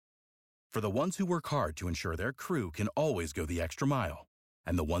For the ones who work hard to ensure their crew can always go the extra mile,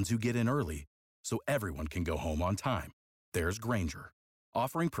 and the ones who get in early so everyone can go home on time, there's Grainger,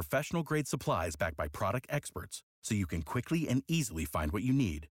 offering professional-grade supplies backed by product experts so you can quickly and easily find what you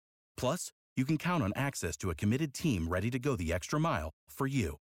need. Plus, you can count on access to a committed team ready to go the extra mile for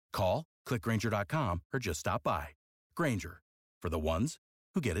you. Call, click Grainger.com, or just stop by. Grainger, for the ones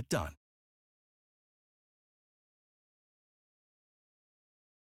who get it done.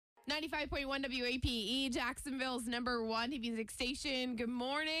 95.1 WAPE, Jacksonville's number one hit music station. Good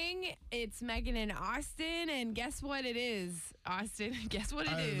morning. It's Meghan and Austin, and guess what it is? Austin, guess what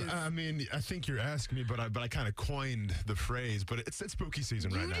it is? I mean, I think you're asking me, but I kind of coined the phrase, but it's spooky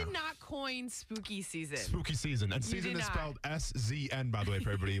season right now. You did not coin spooky season. Spooky season. And season is spelled SZN, by the way,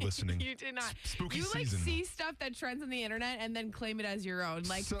 for everybody listening. You did not. Spooky season. You see stuff that trends on the internet and then claim it as your own.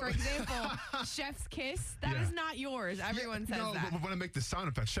 Like, for example, Chef's Kiss. That is not yours. Everyone says that. No, but when I make the sound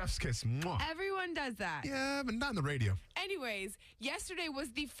effect, Chef's Kiss. Mwah. Everyone does that. Yeah, but not on the radio. Anyways, yesterday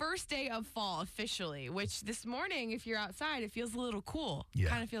was the first day of fall officially, which this morning, if you're outside, it feels a little cool. Yeah.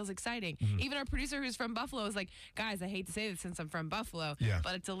 Kind of feels exciting. Even our producer who's from Buffalo is like, guys, I hate to say this since I'm from Buffalo,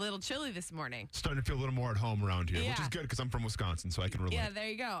 but it's a little chilly this morning. Starting to feel a little more at home around here, which is good because I'm from Wisconsin, so I can relate. Yeah, there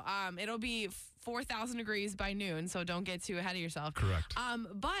you go. It'll be 4,000 degrees by noon, so don't get too ahead of yourself. Correct.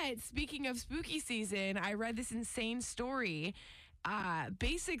 But speaking of spooky season, I read this insane story.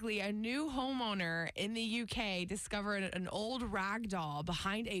 Basically, a new homeowner in the UK discovered an old rag doll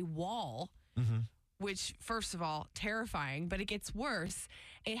behind a wall, which, first of all, terrifying, but it gets worse.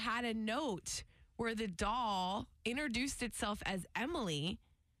 It had a note where the doll introduced itself as Emily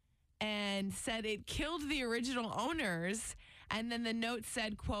and said it killed the original owners. And then the note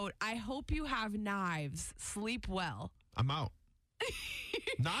said, quote, "I hope you have knives. Sleep well." I'm out.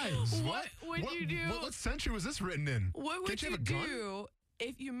 Knives? What would you do? What century was this written in? What would you do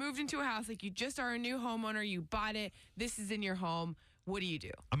if you moved into a house, like you just are a new homeowner, you bought it, this is in your home? What do you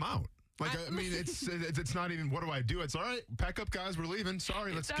do? I'm out. Like, I mean, it's not even, what do I do? It's all right, pack up, guys, we're leaving.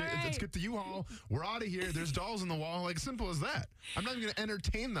 Sorry, let's get the U-Haul. We're out of here. There's dolls on the wall. Like, simple as that. I'm not even going to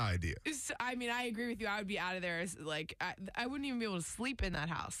entertain the idea. I mean, I agree with you. I would be out of there. Like, I wouldn't even be able to sleep in that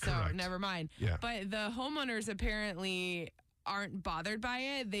house. So, Correct. Never mind. Yeah. But the homeowners apparently aren't bothered by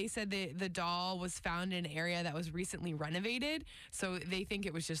it. They said that the doll was found in an area that was recently renovated. So they think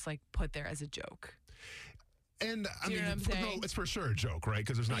it was just like put there as a joke. And I mean, no, it's for sure a joke, right?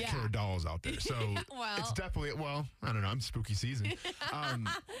 Because there's not killer dolls out there. So it's definitely, I don't know, I'm spooky season.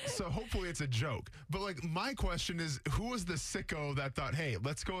 So hopefully it's a joke. But like, my question is, who was the sicko that thought, hey,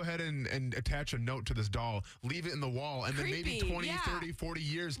 let's go ahead and attach a note to this doll, leave it in the wall, and then maybe 20, 30, 40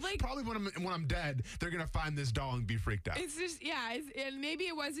 years, like, probably when I'm dead, they're going to find this doll and be freaked out. It's just, and maybe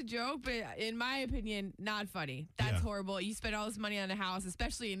it was a joke, but in my opinion, not funny. That's horrible. You spend all this money on a house,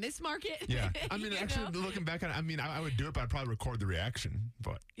 especially in this market. Yeah. I mean, actually, looking back on it, I mean, I would do it, but I'd probably record the reaction.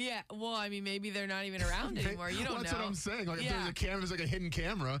 But yeah, well, I mean, maybe they're not even around anymore. You don't know. That's what I'm saying. Like, if there's a camera, there's like a hidden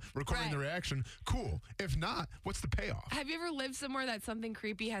camera recording the reaction. Cool. If not, what's the payoff? Have you ever lived somewhere that something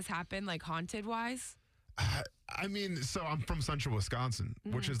creepy has happened, like haunted-wise? I mean, so I'm from central Wisconsin,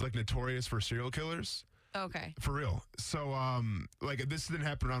 which is like notorious for serial killers. Okay. For real. So, like, this didn't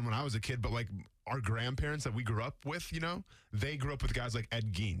happen around when I was a kid, but like our grandparents that we grew up with, you know, they grew up with guys like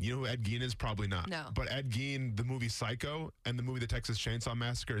Ed Gein. You know who Ed Gein is? Probably not. No. But Ed Gein, the movie Psycho and the movie The Texas Chainsaw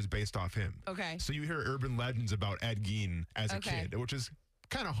Massacre is based off him. Okay. So you hear urban legends about Ed Gein as a kid, which is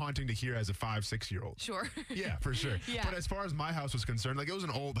kind of haunting to hear as a 5-6-year-old. Sure. Yeah, for sure. Yeah. But as far as my house was concerned, like, it was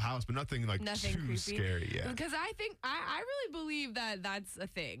an old house, but nothing too creepy. scary. Yeah. Because I think I really believe that that's a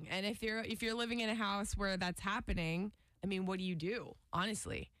thing. And if you're living in a house where that's happening, I mean, what do you do?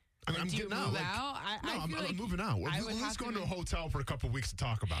 Honestly. I'm do you getting move out. out? I'm moving out. Let's go into a hotel for a couple of weeks to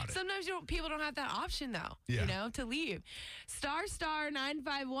talk about it. Sometimes people don't have that option, though, you know, to leave. Star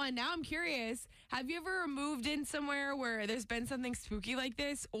 951. Now I'm curious, have you ever moved in somewhere where there's been something spooky like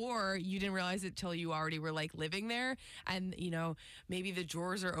this, or you didn't realize it till you already were, like, living there, and, you know, maybe the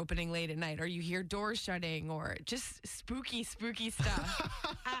drawers are opening late at night, or you hear doors shutting, or just spooky stuff.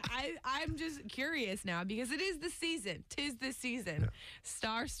 I'm just curious now, because it is the season. 'Tis the season. Yeah.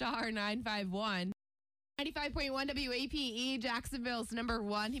 Star 951. 95.1 WAPE, Jacksonville's number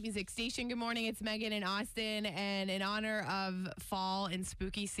one hit music station. Good morning, it's Meghan and Austin. And in honor of fall and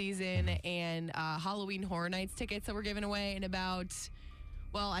spooky season and Halloween Horror Nights tickets that we're giving away in about,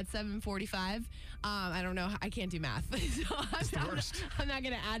 at 7:45. I don't know. I can't do math. So I'm not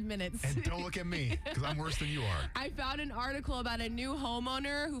going to add minutes. And don't look at me, because I'm worse than you are. I found an article about a new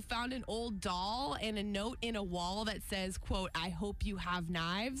homeowner who found an old doll and a note in a wall that says, quote, "I hope you have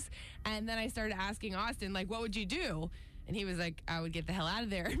knives." And then I started asking Austin, like, what would you do? And he was like, I would get the hell out of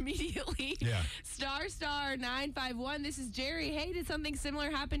there immediately. Yeah. Star 951. This is Jerry. Hey, did something similar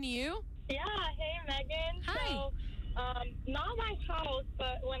happen to you? Yeah. Hey, Megan. Hi. So, not my house,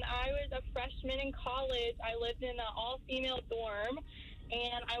 but when I was a freshman in college, I lived in an all-female dorm.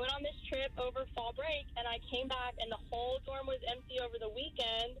 And I went on this trip over fall break, and I came back, and the whole dorm was empty over the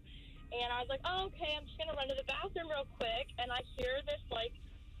weekend. And I was like, oh, okay, I'm just going to run to the bathroom real quick. And I hear this, like,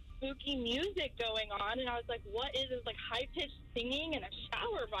 spooky music going on. And I was like, what is this, like, high-pitched singing and a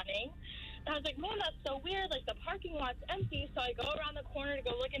shower running? And I was like, man, that's so weird. Like, the parking lot's empty. So I go around the corner to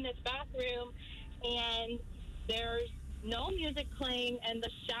go look in this bathroom, and there's no music playing, and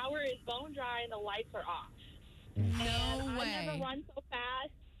the shower is bone dry, and the lights are off. No way.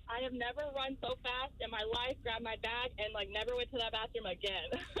 I have never run so fast in my life, grabbed my bag, and, like, never went to that bathroom again.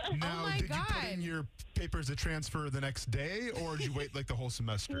 Now, oh my did God. you put in your papers to transfer the next day, or did you wait, like, the whole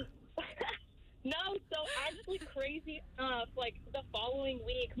semester? No, so actually crazy enough, like, the following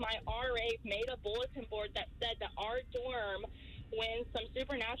week, my RA made a bulletin board that said that our dorm, when some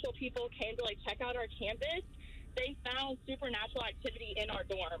supernatural people came to, like, check out our campus, they found supernatural activity in our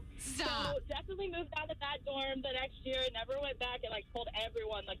dorm. Stop. So definitely moved out of that dorm the next year. Never went back and, like, told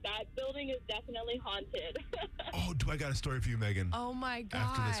everyone, like, that building is definitely haunted. Oh, do I got a story for you, Megan? Oh my God.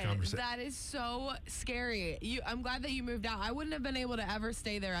 After this conversation. That is so scary. I'm glad that you moved out. I wouldn't have been able to ever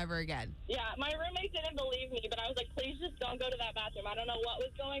stay there ever again. Yeah, my roommate didn't believe me, but I was like, please just don't go to that bathroom. I don't know what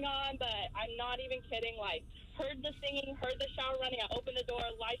was going on, but I'm not even kidding. Like, heard the singing, heard the shower running. I opened the door,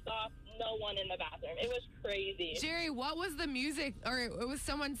 lights off, no one in the bathroom. It was crazy. Jerry, what was the music? Or it was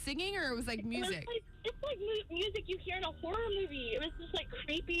someone singing, or it was like music? It's like music you hear in a horror movie. It was just like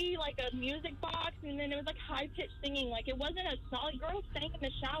creepy, like a music box, and then it was like high-pitched singing. Like, it wasn't a song. Girls sang in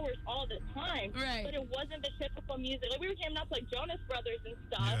the showers all the time. Right. But it wasn't the typical music. Like, we were jamming up like Jonas Brothers and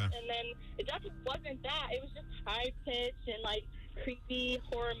stuff, and then it definitely wasn't that. It was just high-pitched and, like, creepy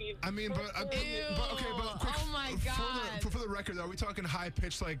horror music. I mean, but quick, oh my God. For the record, are we talking high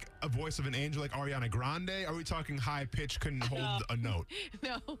pitched like a voice of an angel, like Ariana Grande? Are we talking high pitched couldn't hold a note?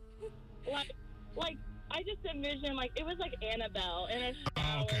 No. Like I just envisioned, like, it was like Annabelle in a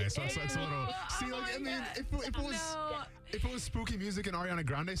shower. Okay, so it's a little. See, like, I mean, if it was spooky music and Ariana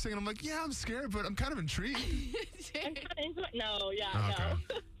Grande singing, I'm like, yeah, I'm scared, but I'm kind of intrigued. No.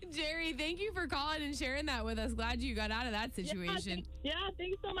 Jerry, thank you for calling and sharing that with us. Glad you got out of that situation. Yeah,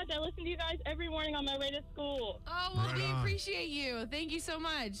 thanks so much. I listen to you guys every morning on my way to school. Oh, well, we appreciate you. Thank you so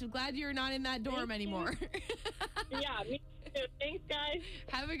much. Glad you're not in that dorm anymore. Yeah, me too. Thanks, guys.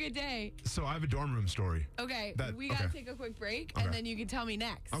 Have a good day. So I have a dorm room story. Okay, we got to take a quick break, and then you can tell me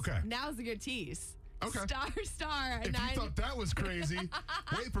next. Okay. Now's a good tease. Okay. Star. If you thought that was crazy,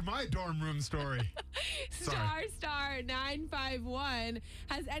 wait for my dorm room story. Star 951.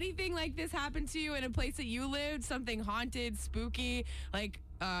 Has anything like this happened to you in a place that you lived? Something haunted, spooky, like,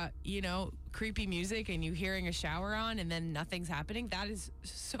 creepy music and you hearing a shower on and then nothing's happening? That is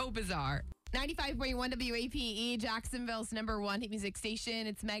so bizarre. 95.1 WAPE, Jacksonville's #1 hit music station.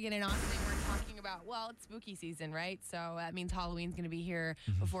 It's Meghan and Austin. We're talking about, it's spooky season, right? So that means Halloween's going to be here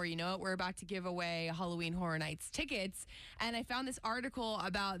before you know it. We're about to give away Halloween Horror Nights tickets. And I found this article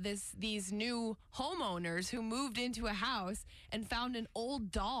about these new homeowners who moved into a house and found an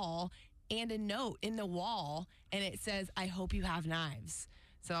old doll and a note in the wall. And it says, I hope you have knives.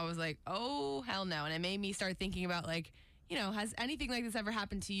 So I was like, oh, hell no. And it made me start thinking about, like, has anything like this ever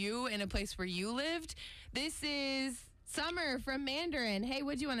happened to you in a place where you lived? This is Summer from Mandarin. Hey,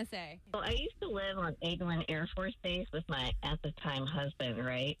 what'd you want to say? Well, I used to live on Eglin Air Force Base with my, at the time, husband,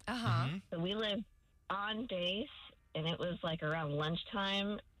 right? Uh-huh. So we lived on base, and it was like around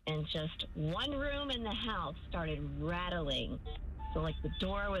lunchtime, and just one room in the house started rattling. So, like, the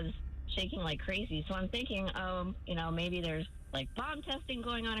door was shaking like crazy. So I'm thinking, maybe there's like bomb testing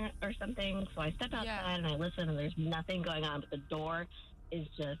going on or something. So I step outside and I listen, and there's nothing going on, but the door is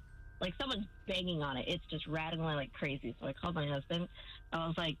just like someone's banging on it. It's just rattling like crazy. So I called my husband. I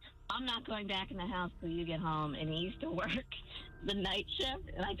was like, I'm not going back in the house till you get home. And he used to work the night shift,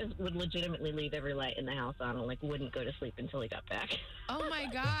 and I just would legitimately leave every light in the house on and, like, wouldn't go to sleep until he got back. Oh my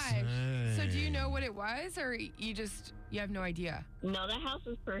gosh. So do you know what it was, or you have no idea? No, the house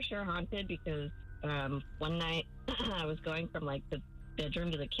was for sure haunted because one night I was going from, like, the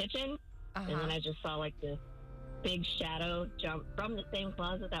bedroom to the kitchen, and then I just saw, like, this big shadow jump from the same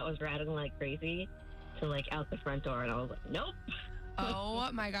closet that was rattling like crazy to, like, out the front door, and I was like, nope. Oh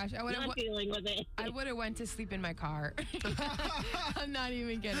my gosh! I would have. Not dealing with it. I would have went to sleep in my car. I'm not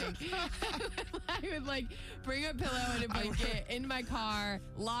even kidding. I would like bring a pillow and a blanket in my car,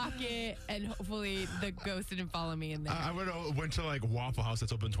 lock it, and hopefully the ghost didn't follow me in there. I would have went to like Waffle House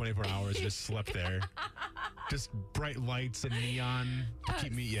that's open 24 hours, just slept there. Just bright lights and neon to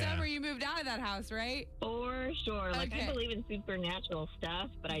keep me. Yeah. Summer, you moved out of that house, right? For sure. Like, Okay. I believe in supernatural stuff,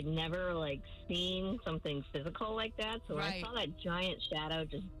 but I'd never, like, seen something physical like that. So when I saw that giant shadow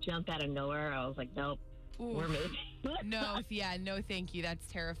just jump out of nowhere, I was like, nope, we're moving. No, thank you. That's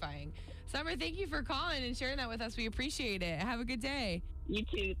terrifying. Summer, thank you for calling and sharing that with us. We appreciate it. Have a good day. You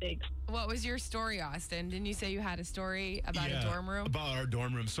too, thanks. What was your story, Austin? Didn't you say you had a story about a dorm room? About our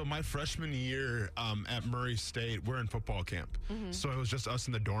dorm room. So my freshman year at Murray State, we're in football camp. Mm-hmm. So it was just us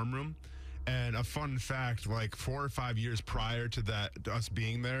in the dorm room. And a fun fact, like 4 or 5 years prior to that, to us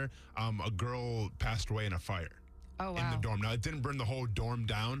being there, a girl passed away in a fire. Oh, wow. In the dorm. Now, it didn't burn the whole dorm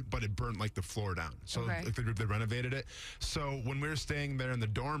down, but it burnt like the floor down. So like, they renovated it. So when we were staying there in the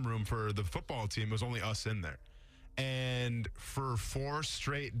dorm room for the football team, it was only us in there. And for 4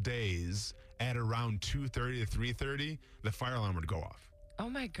 straight days at around 2:30 to 3:30, the fire alarm would go off. Oh,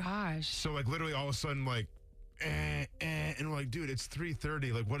 my gosh. So like literally all of a sudden like, and we're like, dude, it's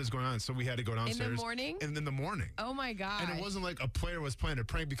 3:30. Like, what is going on? So we had to go downstairs. In the morning? And in the morning. Oh, my God. And it wasn't like a player was playing a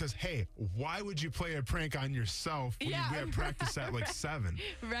prank because, hey, why would you play a prank on yourself when we had practice at like 7?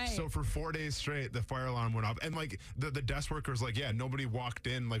 Right. So for 4 days straight, the fire alarm went off. And like the desk worker was like, yeah, nobody walked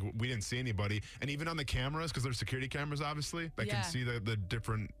in. Like, we didn't see anybody. And even on the cameras, because there's security cameras, obviously, that can see the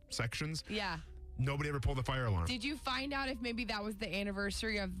different sections. Yeah. Nobody ever pulled the fire alarm. Did you find out if maybe that was the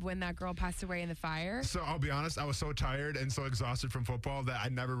anniversary of when that girl passed away in the fire? So I'll be honest, I was so tired and so exhausted from football that I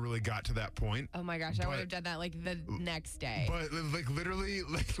never really got to that point. Oh my gosh, I would have done that like the next day. But like literally,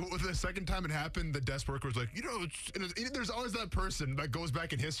 like the second time it happened, the desk worker was like, there's always that person that goes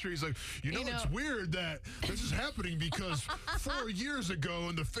back in history. He's like, it's weird that this is happening because 4 years ago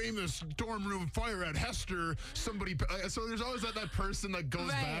in the famous dorm room fire at Hester, somebody. So there's always that person that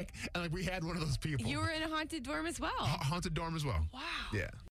goes back, and like we had one of those people. You were in a haunted dorm as well. Haunted dorm as well. Wow. Yeah.